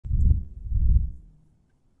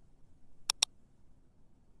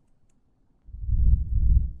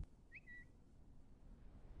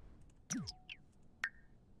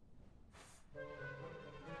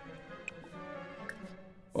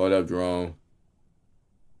What up, Jerome?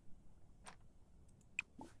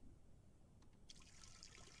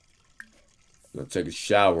 Gonna take a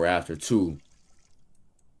shower after too.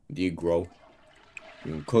 Did grow?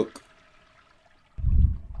 You can cook.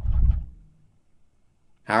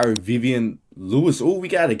 Howard Vivian Lewis. Oh, we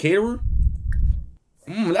got a caterer.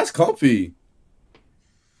 That's comfy.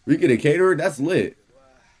 We get a caterer. That's lit.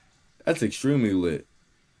 That's extremely lit.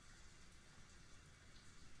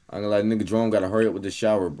 I'm gonna let nigga Jerome gotta hurry up with the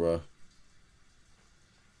shower, bro.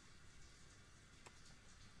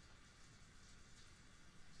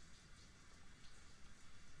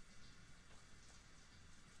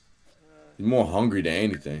 He's more hungry than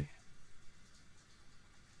anything.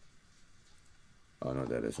 Oh no,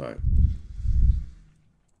 that is right.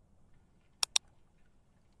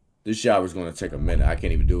 This shower's gonna take a minute. I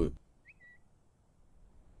can't even do it.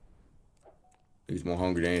 He's more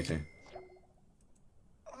hungry than anything.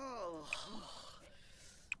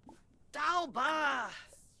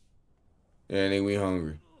 Yeah, nigga, we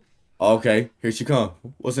hungry. Okay, here she come.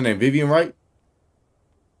 What's her name? Vivian, right?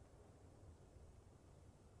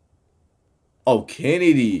 Oh,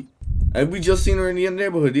 Kennedy. And we just seen her in the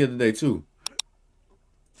neighborhood the other day, too.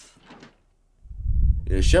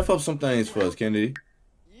 Yeah, chef up some things for us, Kennedy.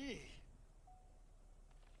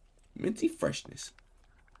 Minty freshness.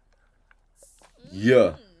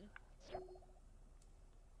 Yeah.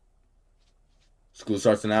 School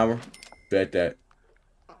starts in an hour. Bet that.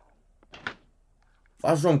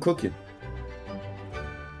 Why's Jerome cooking?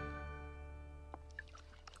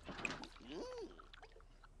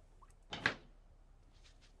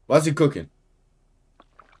 Why's he cooking?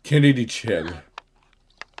 Kennedy Chandler.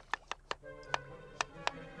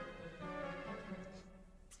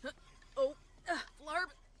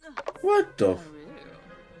 What the?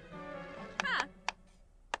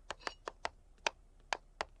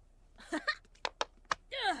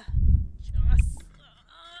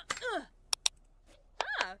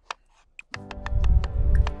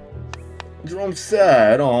 Jerome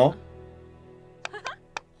sad, oh.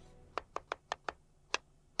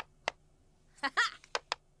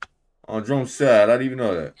 Oh, Jerome sad. I didn't even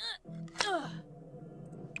know that.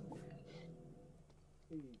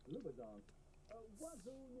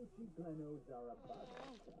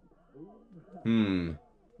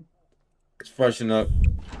 Let's freshen up.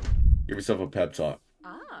 Give yourself a pep talk.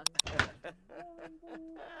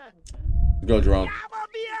 Go, Jerome.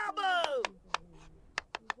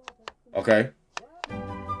 Okay.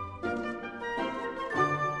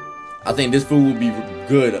 I think this food will be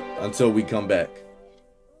good until we come back.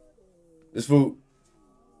 This food.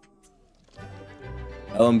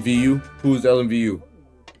 LMVU? Who's LMVU?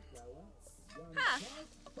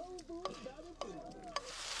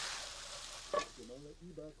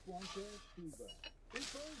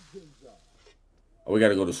 Oh, we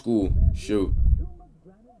gotta go to school. Shoot.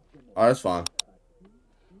 Oh, that's fine.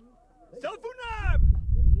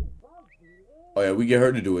 Oh, yeah, we get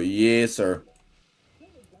her to do it. Yes, sir.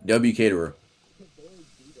 W caterer.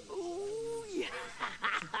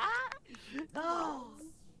 I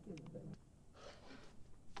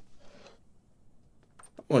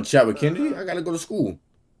want to chat with Kennedy. I gotta go to school.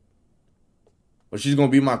 But she's gonna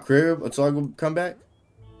be in my crib until I come back.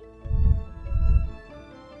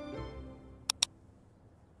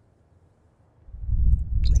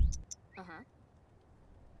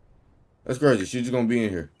 That's crazy. She's just gonna be in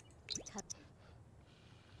here.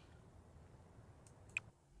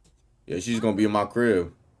 Yeah, she's gonna be in my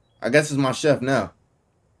crib. I guess it's my chef now.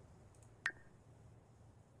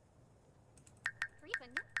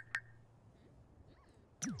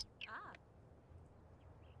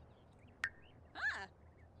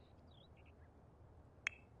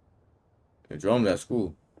 Yeah, Jerome's at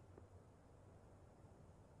school.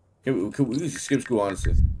 Can we just skip school,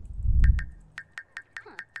 honestly?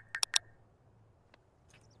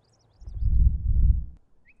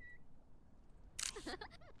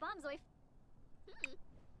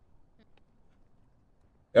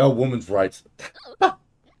 L women's rights.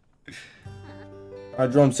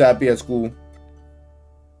 Jerome's happy at school.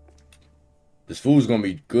 This food's gonna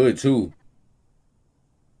be good too.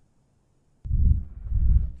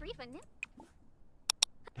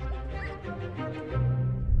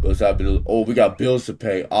 Oh, we got bills to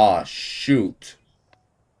pay. Ah, shoot.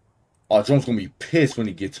 Oh, Jerome's gonna be pissed when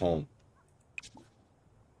he gets home.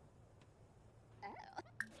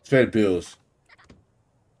 Let's pay the bills.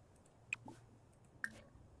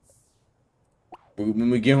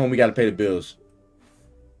 When we get home, we gotta pay the bills.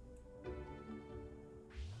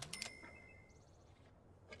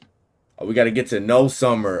 Oh, we gotta get to know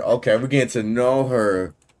Summer. Okay, we're getting to know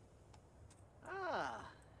her.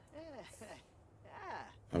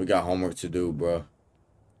 Oh, we got homework to do, bro.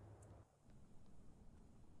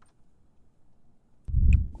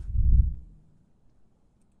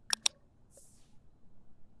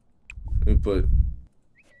 Let me put...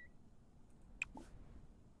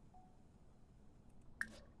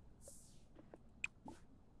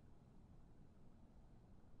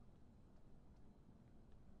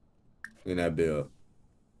 in that bill.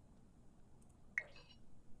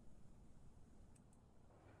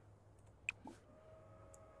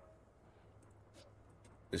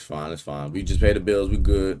 It's fine, it's fine. We just pay the bills, we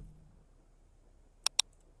good.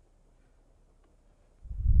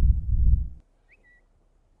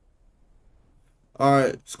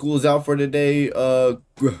 Alright, school is out for today.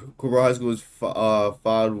 Cobra High School is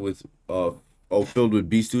filled with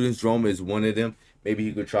B students. Jerome is one of them. Maybe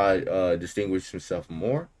he could try distinguish himself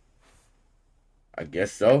more. I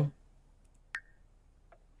guess so.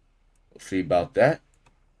 We'll see about that.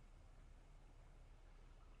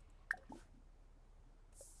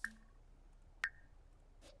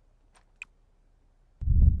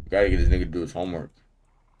 Gotta get this nigga to do his homework.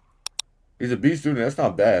 He's a B student. That's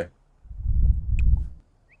not bad.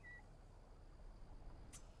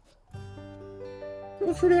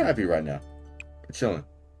 I'm pretty happy right now. We're chilling.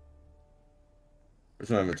 Where's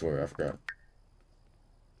my inventory? I forgot.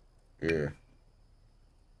 Yeah.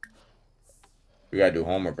 We gotta do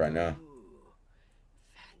homework right now.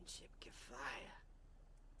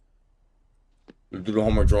 Let's do the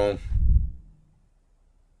homework, Jerome.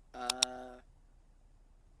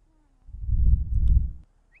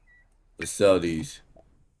 Let's sell these.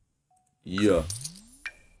 Yeah.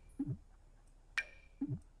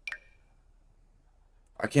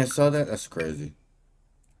 I can't sell that? That's crazy.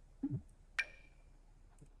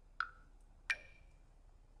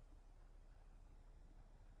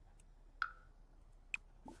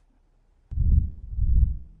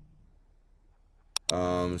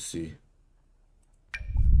 Let's see.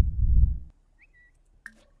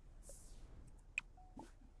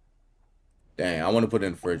 Dang, I want to put it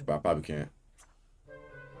in the fridge, but I probably can't.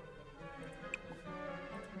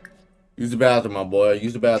 Use the bathroom, my boy.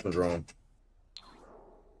 Use the bathroom, Jerome.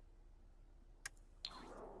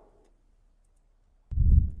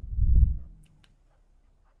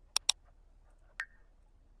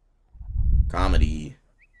 Comedy.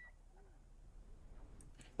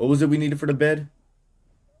 What was it we needed for the bed?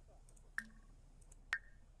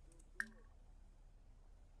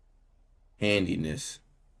 Handiness.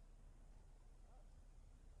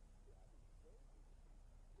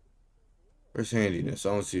 Where's handiness? I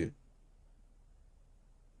don't see it.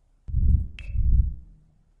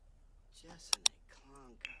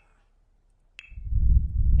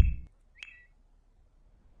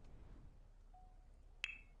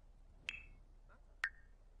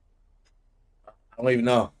 I don't even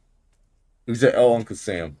know. Who's that? Oh, Uncle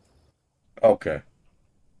Sam. Okay.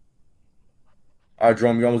 All right,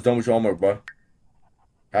 Jerome, you almost done with your homework, bro.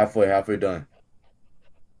 Halfway done.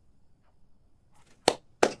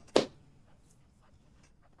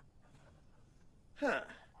 Huh.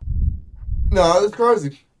 No, it's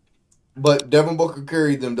crazy. But Devin Booker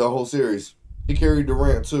carried them the whole series. He carried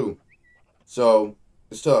Durant, too. So,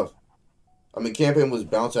 it's tough. I mean, campaign was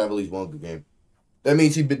bound to have at least one good game. That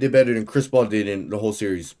means he did better than Chris Paul did in the whole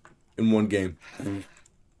series in one game.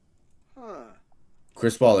 Huh.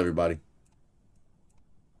 Chris Paul, everybody.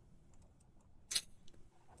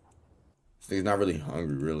 He's not really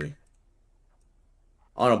hungry, really.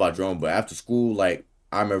 I don't know about Jerome, but after school, like,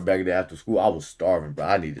 I remember back there after school, I was starving, bro.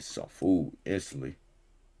 I needed some food instantly.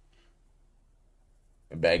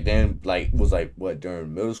 And back then, like, was like, what,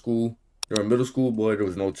 during middle school? During middle school, boy, there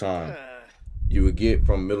was no time. You would get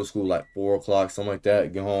from middle school, like, 4 o'clock, something like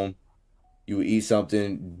that, get home. You would eat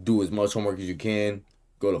something, do as much homework as you can,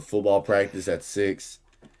 go to football practice at 6,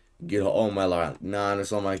 get home at, like, 9 or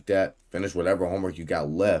something like that, finish whatever homework you got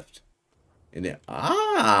left. And then,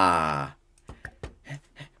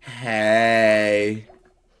 hey,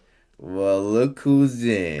 well, look who's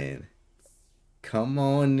in. Come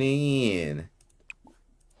on in.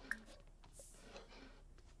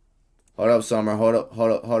 Hold up, Summer. Hold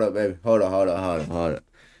up, baby. Hold up.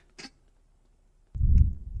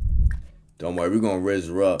 Don't worry, we're gonna raise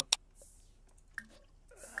her up.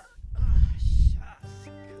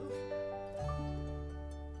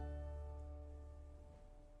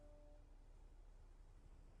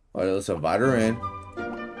 All right, let's invite her in.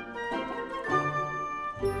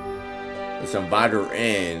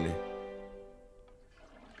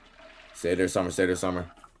 Stay there,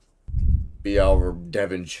 Summer. Be over,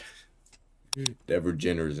 Devin. Deborah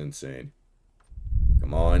Jenner is insane.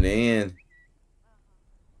 Come on in.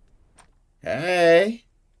 Hey.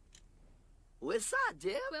 What's up,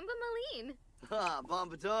 Dib? Quimba Maline. Ah,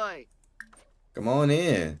 Bombatoy. Come on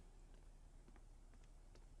in.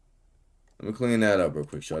 Let me clean that up real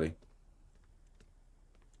quick, shawty.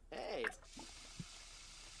 Hey.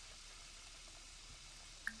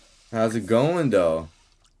 How's it going, though?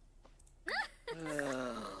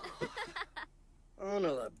 On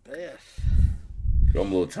a bit. I'm a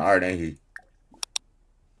little tired, ain't he?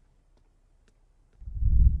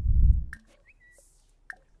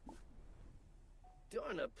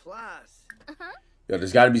 Doing a plus. Yo,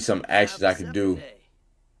 there's got to be some actions I can do.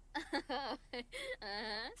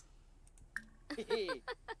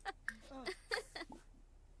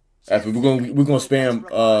 After we're gonna spam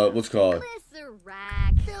what's it called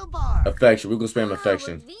affection. We're gonna spam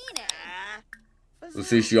affection. Let's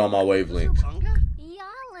see if she on my wavelength.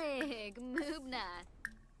 Yalik, Mubna.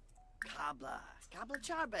 Kabla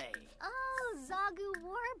Charbe. Oh, Zagu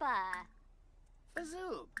Warba.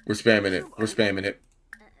 Fazoob. We're spamming it. We're spamming it.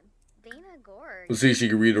 Bana Gorg. Let's see if she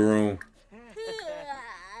can read the room.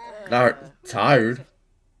 Not tired.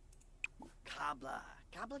 Kabla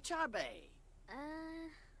Charbe.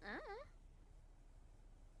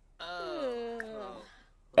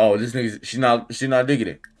 Oh, this nigga, she's not digging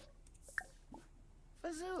it.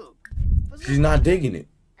 Fazoob. She's not digging it.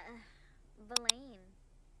 Valane.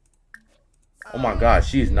 Oh my god,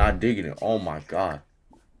 she is not digging it. Oh my god.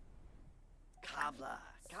 Kabla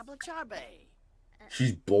Charbe.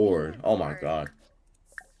 She's bored. Oh my god.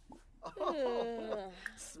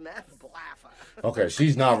 Smith Blaffa. Okay,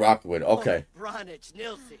 she's not rocking with it. Okay. She's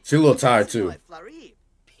She's a little tired too.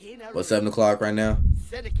 What's 7 o'clock right now?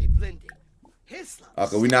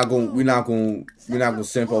 Okay, we're not gonna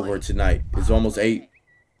simp over her tonight. It's almost 8.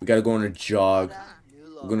 We gotta go on a jog.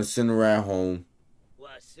 We're gonna send her at home.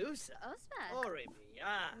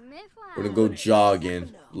 We're gonna go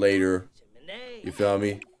jogging later. You feel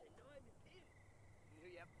me?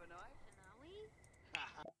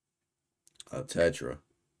 Tetra.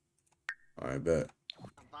 Alright, bet.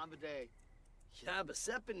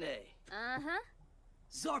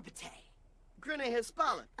 Zorbite. Grinna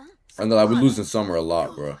Hispala. I'm gonna lie, we're losing Summer a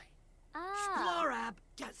lot, bro.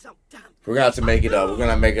 We're gonna have to make it up. We're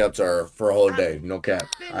gonna make it up to her for a whole day. No cap.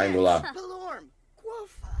 I ain't gonna lie.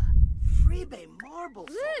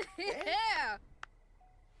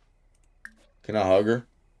 Can I hug her?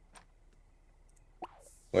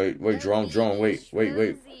 Wait, Jerome, wait.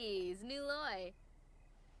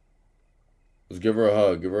 Let's give her a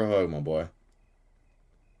hug. Give her a hug, my boy.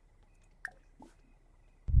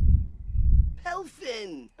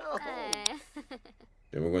 Pelfin. Oh.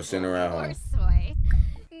 Then we're gonna send her at home.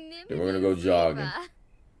 Then we're gonna go jogging.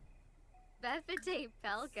 Befete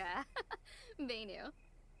Pelka. Benu.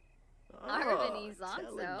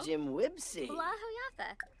 Jim Wibsy.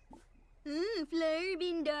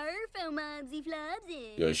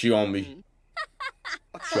 Yo, she on me.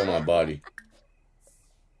 Show my body.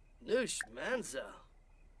 Noosh Manzo.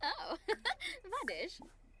 Oh, Vadish.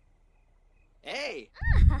 Hey.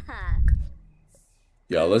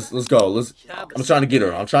 Yo, let's go. I'm trying to get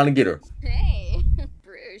her. Hey,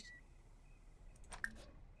 Bruges.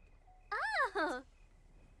 Oh.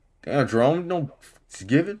 Damn, Jerome, no, she's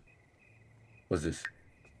giving. What's this?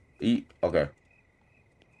 Eat. Okay.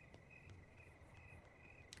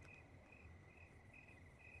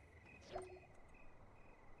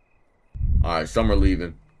 All right, Summer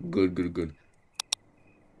leaving. Good.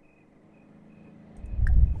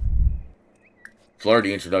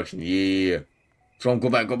 Flirty introduction. Yeah. Jerome, go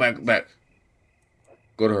back.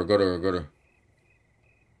 Go to her.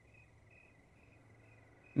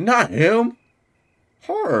 Not him.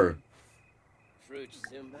 Her. Fruit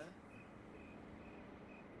Simba.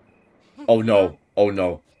 Oh no.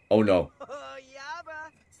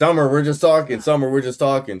 Summer, we're just talking. Summer, we're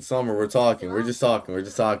talking. Nothing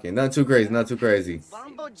too crazy.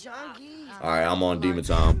 Alright, I'm on demon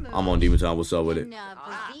time. What's up with it?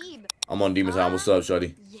 I'm on demon time. What's up,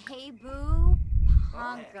 shorty?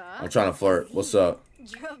 I'm trying to flirt. What's up?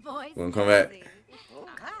 Wanna come back?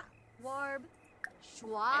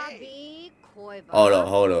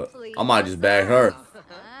 Hold up. I might just bag her.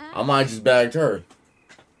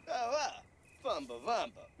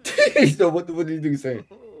 So what did you think saying?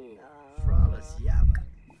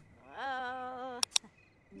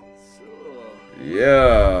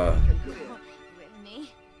 Yeah.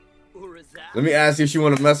 Let me ask you if she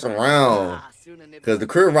want to mess around. Because the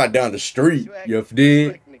crib right down the street. You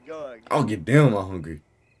dig? I'll get down, I'm hungry.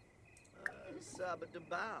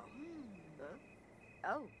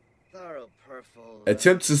 Thorough purple.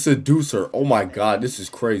 Attempt to seduce her. Oh my god, this is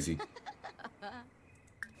crazy.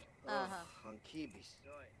 Honky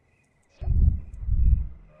bisoy.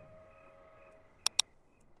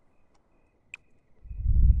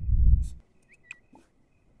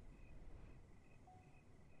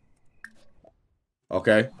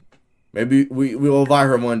 Okay. Maybe we'll invite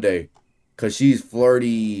her one day. Cause she's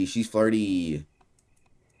flirty. She's flirty.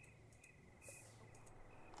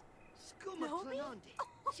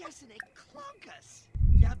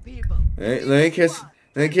 Let me kiss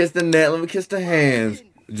the neck. Let me kiss the hands.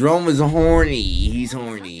 Jerome is horny. He's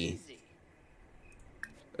horny.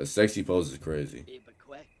 A sexy pose is crazy.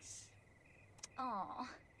 Oh.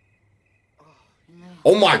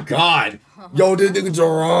 Oh my god. Yo, this nigga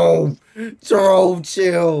Jerome. Jerome,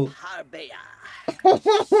 chill.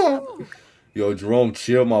 Yo, Jerome,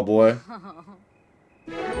 chill, my boy.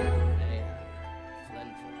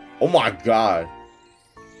 Oh my god.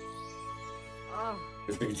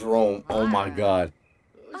 This nigga Jerome. Oh my god.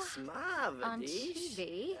 On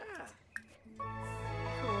TV.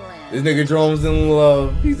 This nigga Jerome's in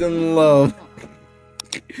love. He's in love.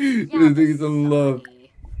 This nigga's in love.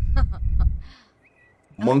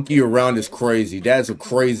 Monkey around is crazy. That's a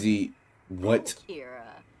crazy. What?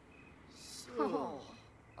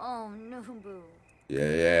 Oh, no, boo.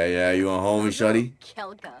 Yeah. You on homie, shorty?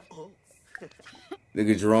 Kelka.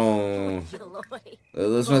 Nigga Jerome.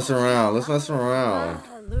 Let's mess around. Let's mess around.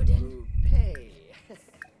 Ludin.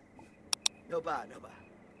 Noba.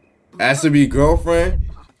 Has to be girlfriend.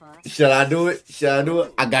 Shall I do it?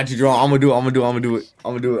 I got you, Jerome. I'm gonna do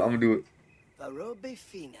it. Varobe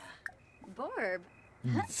fina. Borb.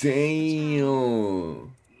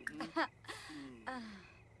 Damn.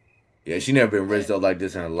 Yeah, she never been raised up like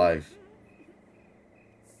this in her life.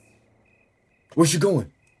 Where's she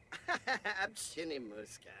going? Abshini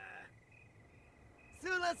muska.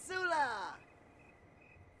 Sula.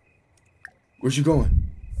 Where's she going?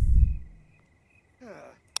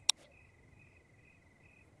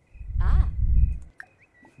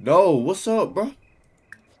 No, what's up, bro?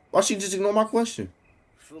 Why she just ignore my question?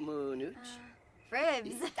 Fumunuch.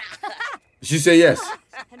 Fribs. She said yes.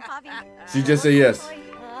 She just said yes.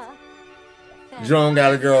 Jerome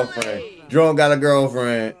got a girlfriend.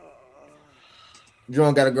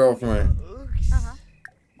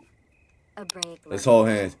 A break. Let's hold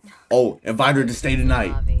hands. Oh, invite her to stay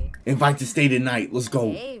tonight. Invite to stay tonight. Let's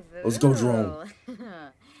go. Let's go, Jerome.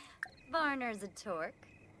 Varner's a torque.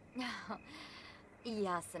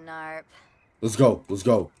 Yasinarp. Let's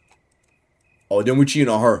go. Oh, then we cheating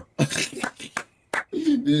on her. This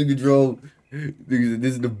nigga Jerome.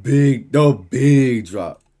 This is the big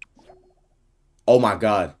drop. Oh my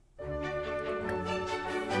god.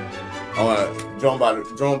 Jerome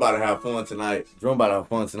about to have fun tonight.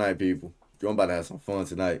 People. Jerome about to have some fun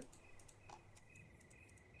tonight.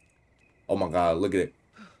 Oh my god, look at it.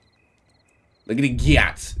 Look at the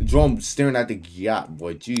yachts. Jerome staring at the yacht,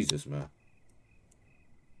 boy. Jesus, man.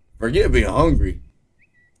 Forget being hungry.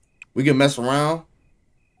 We can mess around.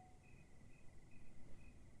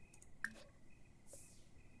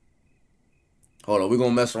 Hold on, we're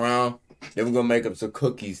gonna mess around. Then we're gonna make up some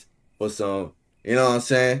cookies for some, you know what I'm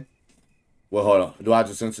saying? Well, hold on. Do I have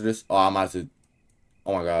to censor this? Oh, I'm about to.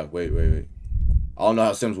 Oh my god, wait. I don't know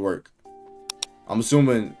how Sims work. I'm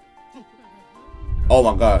assuming. Oh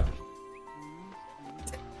my god.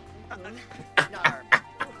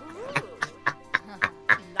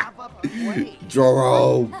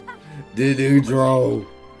 Jerome. This dude Jerome.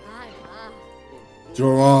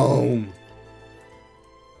 Jerome.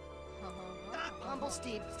 Humble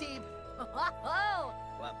Steve.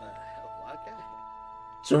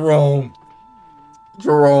 Jerome.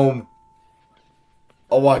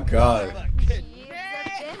 Oh my god.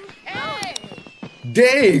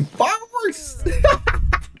 Dang, fireworks.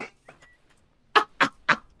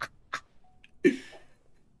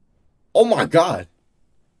 Oh my god.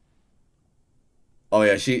 Oh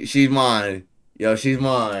yeah, she's mine. Yo, she's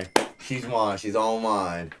mine. She's all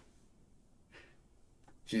mine.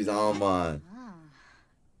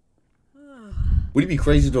 Would it be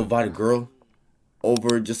crazy to invite a girl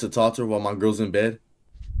over just to talk to her while my girl's in bed?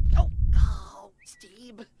 Oh,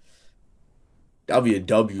 Steve. That'll be a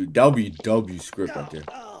W script right there.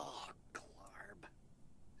 Oh, Clarb.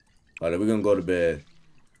 Alright, we're gonna go to bed.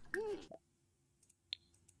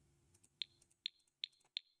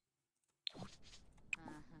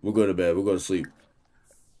 We'll go to bed. We'll go to sleep.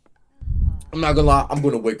 I'm not gonna lie. I'm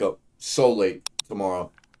gonna wake up so late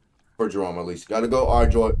tomorrow. For Jerome, at least. Gotta go. Alright,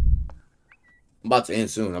 Joy. I'm about to end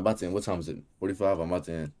soon. What time is it? 45? I'm about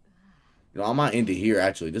to end. You know, I might end it here,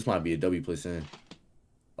 actually. This might be a W place in.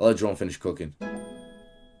 I'll let Jerome finish cooking.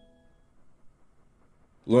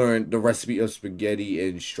 learn the recipe of spaghetti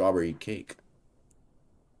and strawberry cake.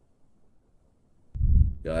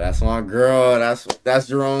 Yo, that's my girl. That's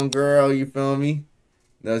Jerome's girl. You feel me?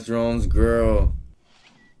 That's Jerome's girl.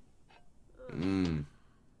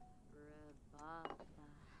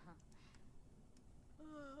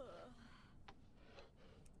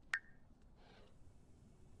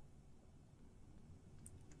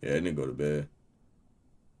 Yeah, I didn't go to bed.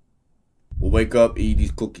 We'll wake up, eat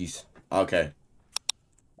these cookies. Okay.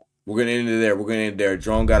 We're gonna end it there. We're gonna end it there.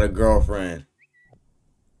 Jerome got a girlfriend.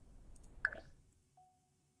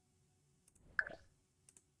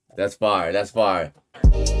 That's fire. That's fire. I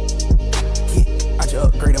just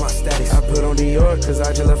upgraded my status. I put on Dior cause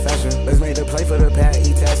I just love fashion. Let's make the play for the pat,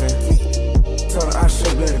 he taxing. Told her I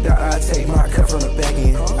should be the doctor, I take my cut from the back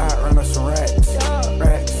end. I run up some racks,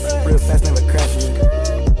 real fast, never crashing.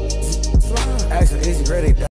 Actually, easy, ready.